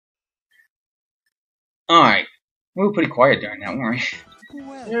Alright. We were pretty quiet during that, weren't we?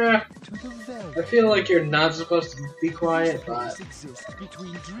 Yeah. I feel like you're not supposed to be quiet, but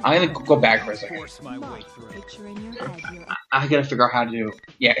I'm gonna go back for a second. I gotta figure out how to do.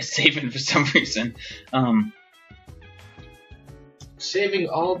 Yeah, it's saving for some reason. Saving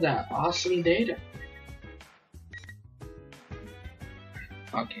all that awesome data.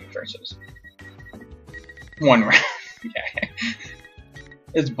 Okay, versus one round. Yeah,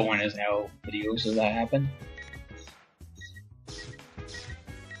 it's boring as hell. Videos does that happen?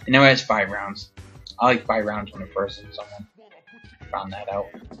 And now it's 5 rounds. I like 5 rounds when it versus someone. Found that out.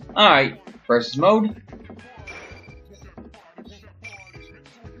 Alright, versus mode.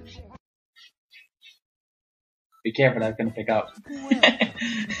 Be careful, that's gonna pick up.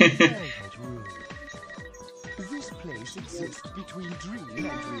 This place exists between dream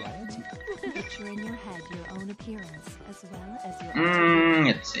and reality. Picture in your head your own appearance as well as your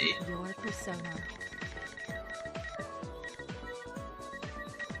let's see. Your persona.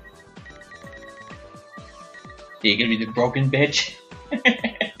 You gonna be the broken bitch?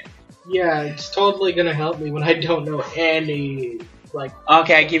 Yeah, it's totally gonna help me when I don't know any, like...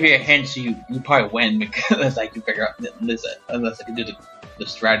 Okay, I give you a hint, so you probably win, because I can figure out, unless I can do the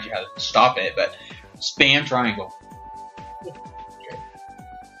strategy how to stop it, but spam triangle.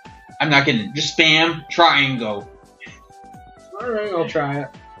 I'm not kidding, just spam triangle. Alright, I'll try it.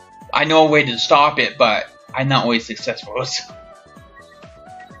 I know a way to stop it, but I'm not always successful, so.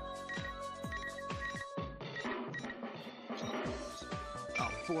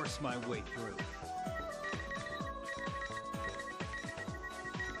 Force my way through.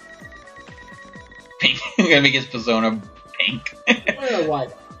 Pink. I'm gonna make his persona pink. Well, why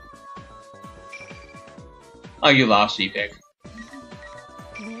not? Oh, you lost, C-Pick.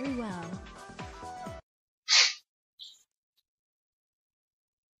 Very well.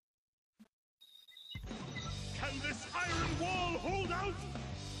 Can this iron wall hold out?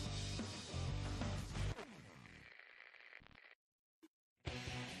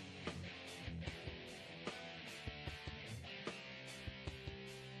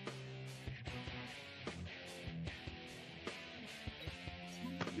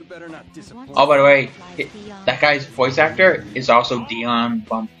 Better not disappoint. Oh, by the way, that guy's voice actor is also Dion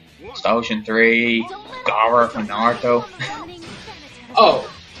from Star Ocean 3, Gara from Naruto.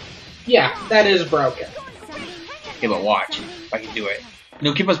 Oh, yeah, that is broken. Okay, but watch if I can do it.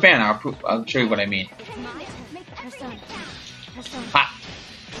 No, keep on spamming. I'll show you what I mean. Ha!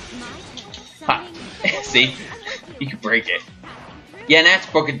 Ha! See? You can break it. Yeah, and that's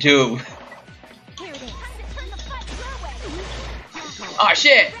broken too. Oh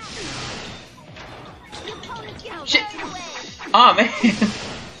shit! Shit! Oh man!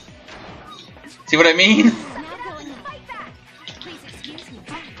 See what I mean?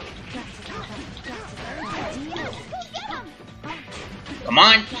 Come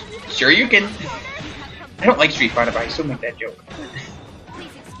on! Sure you can! I don't like Street Fighter, but I still make that joke.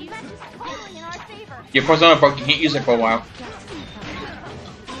 Your persona broke, you can't use it for a while.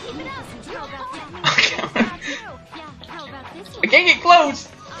 I can't get close!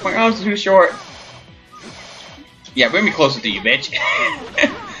 My arms are too short. Yeah, bring me closer to you, bitch.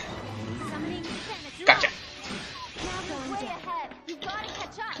 Gotcha.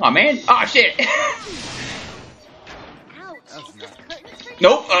 Come on, man. Oh, shit.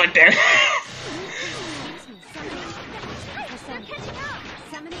 Nope. Oh, damn.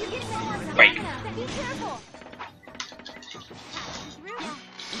 Break.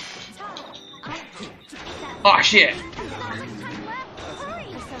 Oh, shit.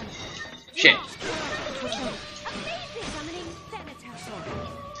 Shit.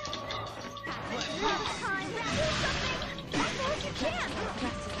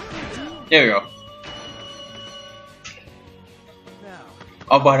 There we go.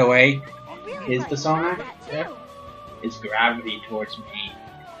 Oh, by the way, his persona is gravity towards me.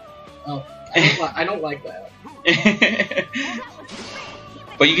 Oh, I don't like that.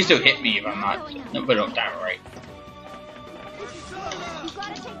 But you can still hit me if I'm not. No, but don't die right.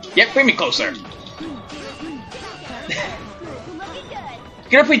 Yep, bring me closer. You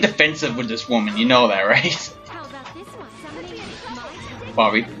gotta play defensive with this woman, you know that, right?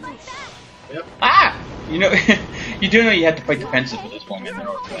 Bobby. Yep. Ah! You know, you do know you have to play defensive with this woman in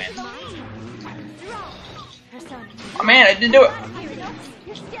order to win. Oh man, I didn't do it!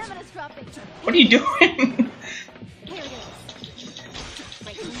 What are you doing?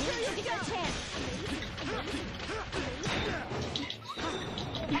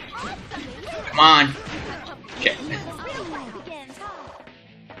 Come on! Shit.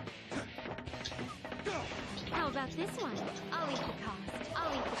 How about this one? I'll eat the cost.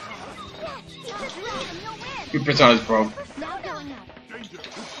 I'll eat the cost. Your persona's broke. Now going up.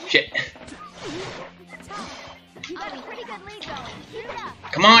 Shit. You got a pretty good lead going. Keep it up.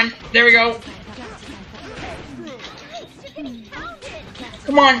 Come on. There we go.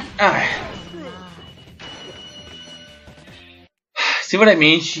 Come on. See what I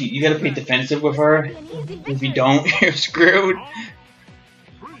mean? You gotta be defensive with her. If you don't, you're screwed.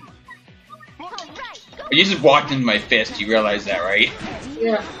 You just walked into my fist. You realize that, right?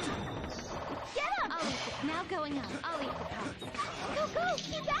 Yeah. Now going up. I'll eat the cost. Go, go.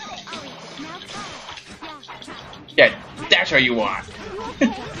 Keep at it. I'll eat the now time. Yeah, that's how you want. You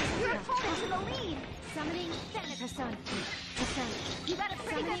okay? Your opponent to the lead. Summoning Persona. You got a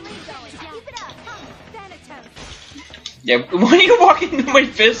pretty good lead going. Keep it up. Thanatos. Yeah, what are you walking into my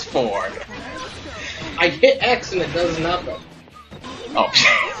fist for? I hit X and it does nothing. Oh.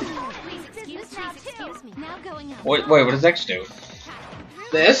 Please excuse me. Now going up. Wait, what does X do?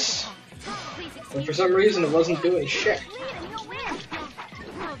 This? But for some reason it wasn't doing shit.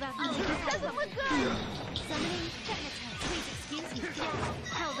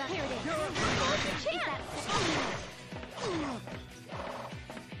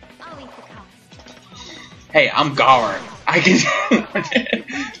 Hey, I'm Gar. I can.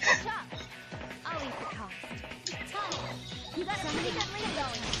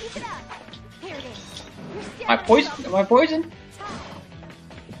 Am I poisoned?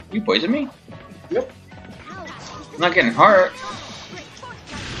 You poisoned me? Yep. I'm not getting hurt.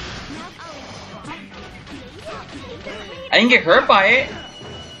 I didn't get hurt by it.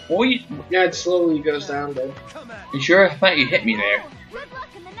 What you? Yeah, it slowly goes down though. You sure? I thought you hit me there.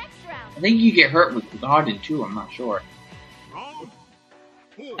 I think you get hurt with dodging too. I'm not sure.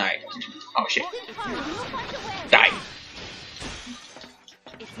 Alright. Oh shit. Die.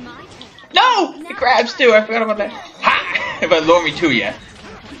 No! It grabs too. I forgot about that. Ha! If I lure me to you.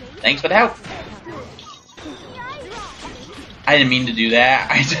 Thanks for the help. I didn't mean to do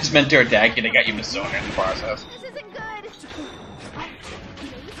that. I just meant to attack you. I got you Persona in the process.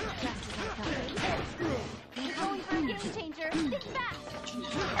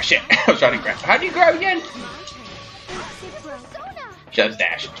 Oh shit. I was trying to grab. How do you grab again? Just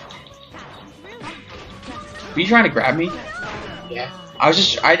dash. Were you trying to grab me? Yeah. I was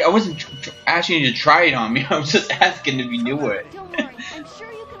just. I wasn't asking you to try it on me. I was just asking if you knew it. Don't worry, I'm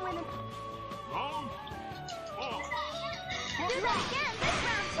sure you can win it. Do that again, this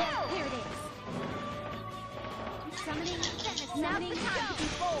round too. Here it is. Summoning, now's the time to be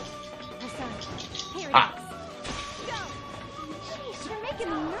bold. Persona, here it is. Go. Jeez, you're making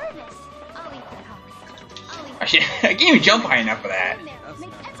me nervous. I'll eat the cost. I'll eat Oh shit! I can't even jump high enough for that. Make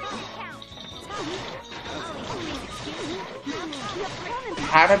everything count.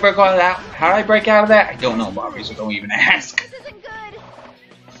 How did I break out of that? How did I break out of that? I don't know, Bobby. So don't even ask. This isn't good.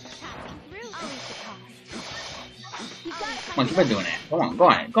 Come on, keep on doing it. Go on,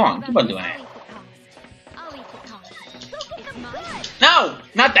 keep on doing it. No,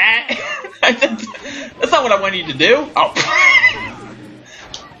 not that. That's not what I wanted you to do. Oh.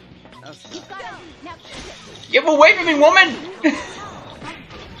 Get away from me, woman!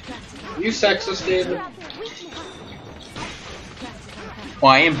 You sexist, David.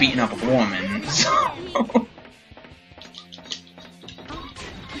 Well, I am beating up a woman, so.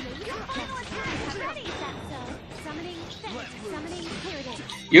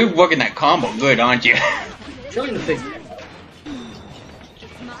 You're working that combo good, aren't you? Trying to think.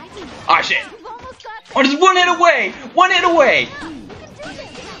 Ah, shit. Oh, just one hit away! One hit away!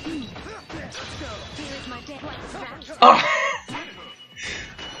 Oh.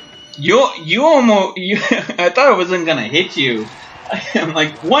 You almost, I thought I wasn't gonna hit you. I'm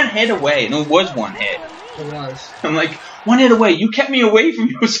like, one hit away, and it was one hit. It was. I'm like, one hit away, you kept me away from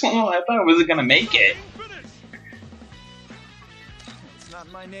you so long, I thought I wasn't gonna make it. It's not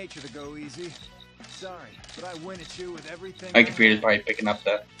my nature to go easy. Sorry, but I win at you with everything. My computer's probably picking up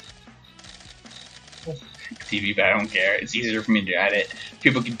the TV, but I don't care. It's easier for me to edit.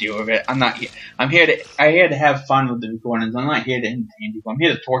 People can deal with it. I'm here to have fun with the recordings. I'm not here to entertain people. I'm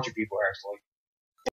here to torture people, actually.